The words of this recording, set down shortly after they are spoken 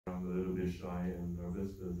I'm a little bit shy and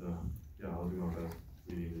nervous, but yeah, I'll do my best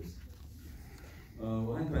reading this.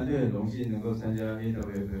 我和团队很荣幸能够参加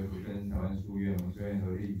AWFF 跟台湾书院文学院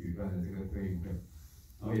合力举办的这个特映会，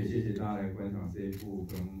然后也谢谢大家来观赏这一部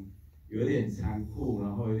可能有点残酷，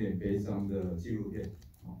然后有点悲伤的纪录片。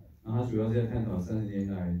那它主要是在探讨30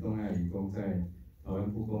年来东亚理工在台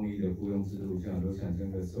湾不公义的雇佣制度下所产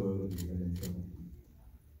生的社会问题跟人权问题。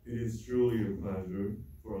It is truly a pleasure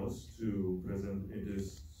for us to present in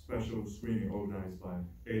this special screening organized by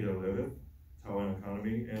AWFF, Taiwan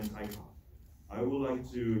Economy, and TAICOM. I would like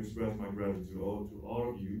to express my gratitude to all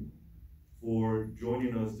of you for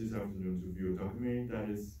joining us this afternoon to view a documentary that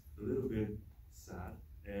is a little bit sad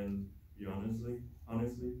and, be honestly,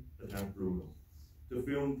 a tad brutal. The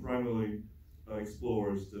film primarily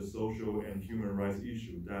explores the social and human rights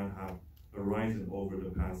issues that have arisen over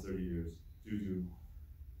the past 30 years due to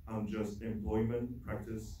unjust employment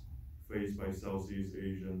practice faced by Southeast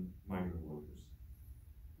Asian migrant workers.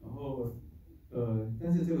 然后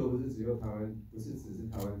但是这个不是只是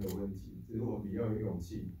台湾的问题，只是我们比较有勇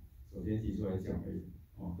气，首先提出来讲而已。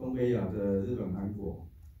东北亚的日本、韩国，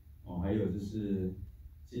还有就是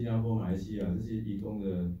新加坡、马来西亚这些移工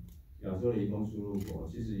的亚洲的移工输入国，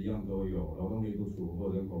其实一样都有劳动力不足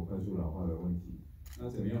或人口快速老化的问题。那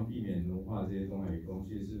怎么样避免奴化这些东亚移工，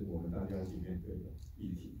其实是我们大家一起面对的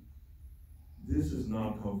议题。This is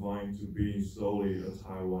not confined to being solely a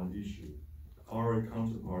Taiwan issue. Our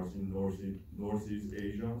counterparts in Northeast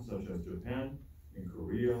Asia, such as Japan and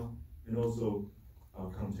Korea, and also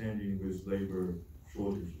contending with labor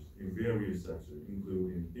shortages in various sectors,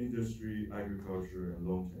 including industry, agriculture, and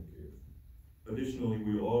long-term care. Additionally,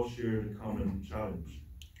 we all share the common challenge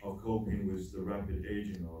of coping with the rapid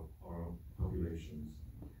aging of our populations.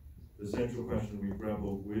 The central question we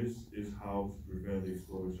grapple with is how to prevent the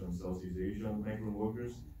exploitation of Southeast Asian migrant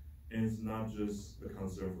workers. And it's not just a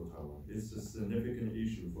concern for Taiwan. It's a significant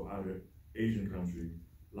issue for other Asian countries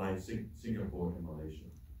like Singapore and Malaysia.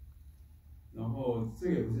 然后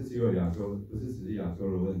这个不是只有亚洲，不是只是亚洲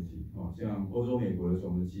的问题像欧洲、美国的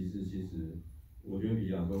种族歧视，其实我觉得比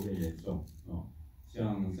亚洲更严重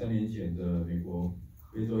像3年前的美国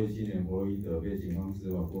非洲裔青年弗洛伊德被警方执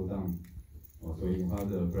法过当所引发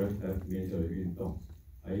的 Black Lives Matter 的运动，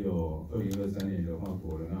还有2023年的法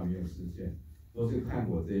国人纳米尔事件。都是看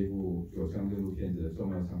我这一部9项这部片子的重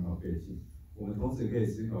要参考背景。我们同时可以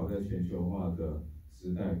思考，在全球化的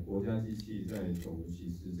时代，国家机器在种族歧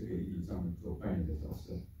视这个议题上所扮演的角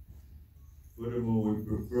色。Furthermore, we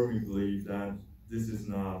firmly believe that this is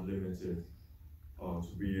not limited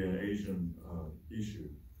to be an Asian issue.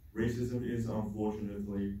 Racism is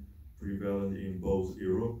unfortunately prevalent in both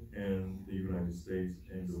Europe and the United States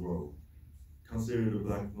and the world. Consider the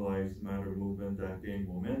Black Lives Matter movement that gained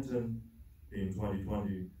momentum in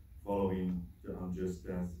 2020 following the unjust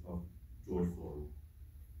death of George Floyd,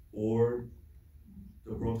 or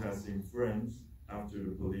the protesting French after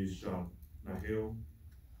the police shot Nahil,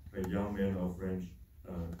 a young man of French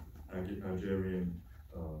Algerian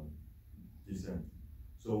descent.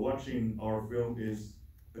 So watching our film is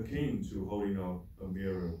akin to holding up a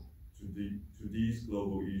mirror to these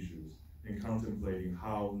global issues and contemplating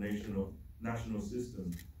how national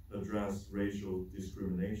systems address racial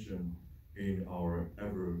discrimination in our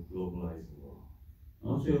ever-globalized world.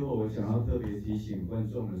 然后最后我想要特别提醒观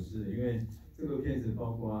众的是，因为这个片子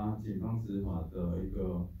包括警方执法的一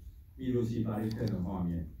个密录器8D片的画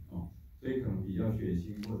面所以可能比较血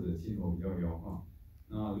腥或者镜头比较摇晃。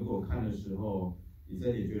那如果看的时候你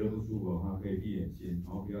身体觉得不舒服的话，可以闭眼睛，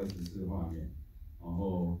然后不要直视画面，然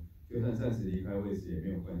后就算暂时离开位置也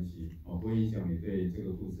没有关系不会影响你对这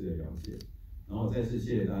个故事的了解。然后再次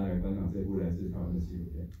谢谢大家来观赏这部来自台湾的纪录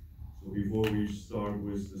片。So before we start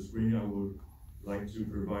with the screening, I would like to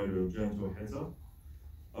provide a gentle heads up.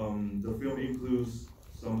 The film includes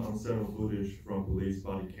some unsettled footage from police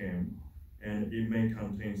body cam, and it may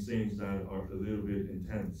contain scenes that are a little bit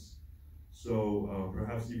intense. So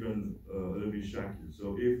perhaps even a little bit shaky.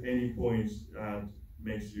 So if any points that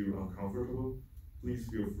makes you uncomfortable, please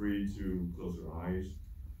feel free to close your eyes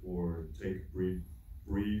or take a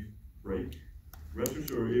brief break. Rest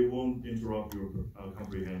assured, it won't interrupt your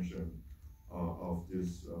comprehension of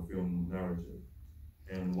this film narrative.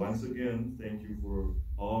 And once again, thank you for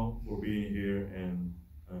being here and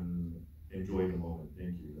enjoy the moment.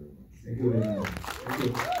 Thank you very much. Thank you very much. Thank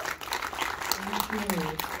you. Thank you.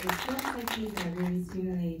 It's just like these that really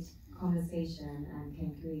stimulate conversation and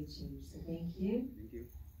can create change. So thank you. Thank you.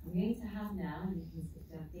 I'm going to have now, you can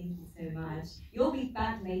sit down, thank you so much. You'll be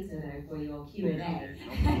back later though for your Q&A.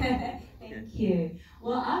 Thank you.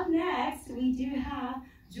 Well, up next, we do have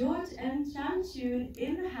George and Changchun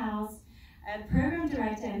in the house. and Program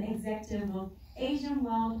Director and Executive of Asian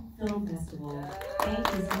World Film Festival. Thank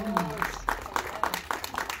you so much.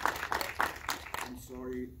 I'm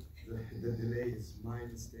sorry, the delay is my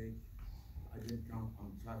mistake. I didn't count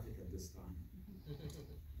on traffic at this time.